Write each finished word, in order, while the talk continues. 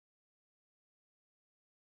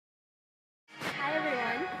Hi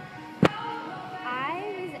everyone. I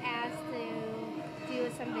was asked to do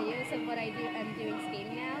some videos of what I'm doing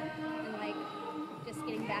skating now and like just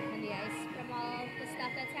getting back on the ice from all the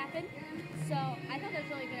stuff that's happened. So I thought that was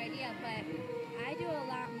a really good idea, but I do a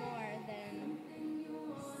lot more than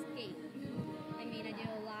skate. I mean, I do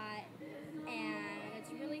a lot and it's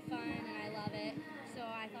really fun and I love it. So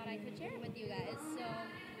I thought I could share it with you guys. So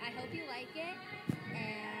I hope you like it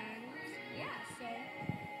and yeah, so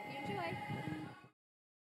you enjoy.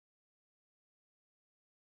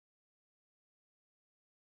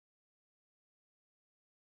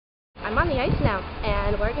 I'm on the ice now,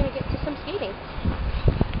 and we're going to get to some skating.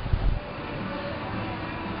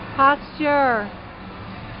 Posture.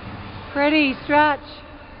 Pretty stretch.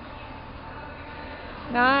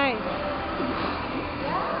 Nice.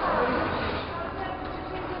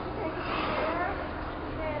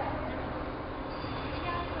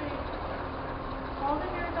 Hold in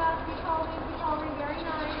your back, keep holding, very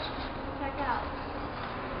nice. Check out.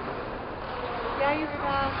 Yeah, you're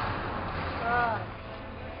back. Good.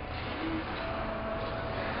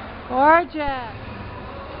 Gorgeous.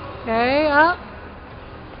 Okay, up.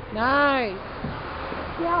 Nice.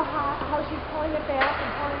 See how she's pulling it back and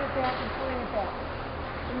pulling it back and pulling it back.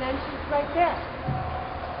 And then she's right there.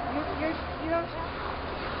 You don't have...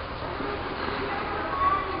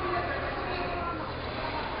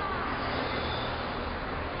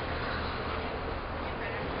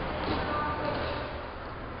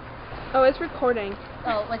 Oh, it's recording.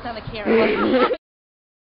 Oh, it's on the camera.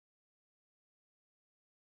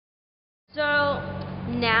 So,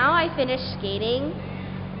 now I finished skating.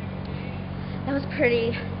 That was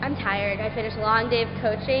pretty, I'm tired. I finished a long day of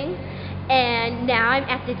coaching. And now I'm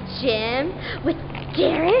at the gym with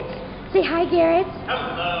Garrett. Say hi, Garrett.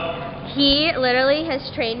 Hello. He literally has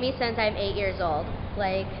trained me since I'm 8 years old.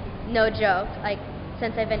 Like, no joke. Like,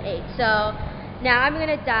 since I've been 8. So, now I'm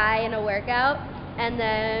gonna die in a workout. And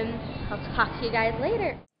then I'll talk to you guys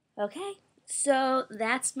later. Okay, so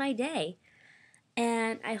that's my day.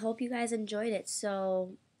 And I hope you guys enjoyed it.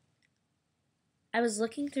 So, I was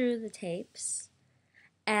looking through the tapes.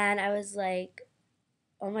 And I was like,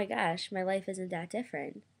 oh my gosh, my life isn't that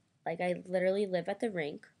different. Like, I literally live at the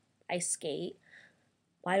rink. I skate.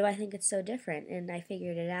 Why do I think it's so different? And I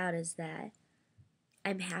figured it out is that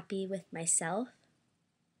I'm happy with myself.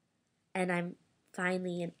 And I'm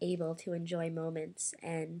finally able to enjoy moments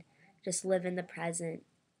and just live in the present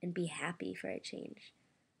and be happy for a change.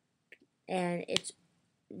 And it's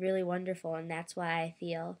really wonderful, and that's why I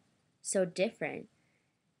feel so different.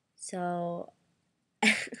 So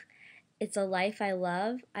it's a life I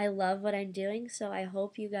love. I love what I'm doing, so I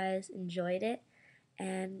hope you guys enjoyed it.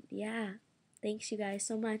 And yeah, thanks you guys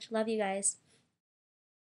so much. Love you guys.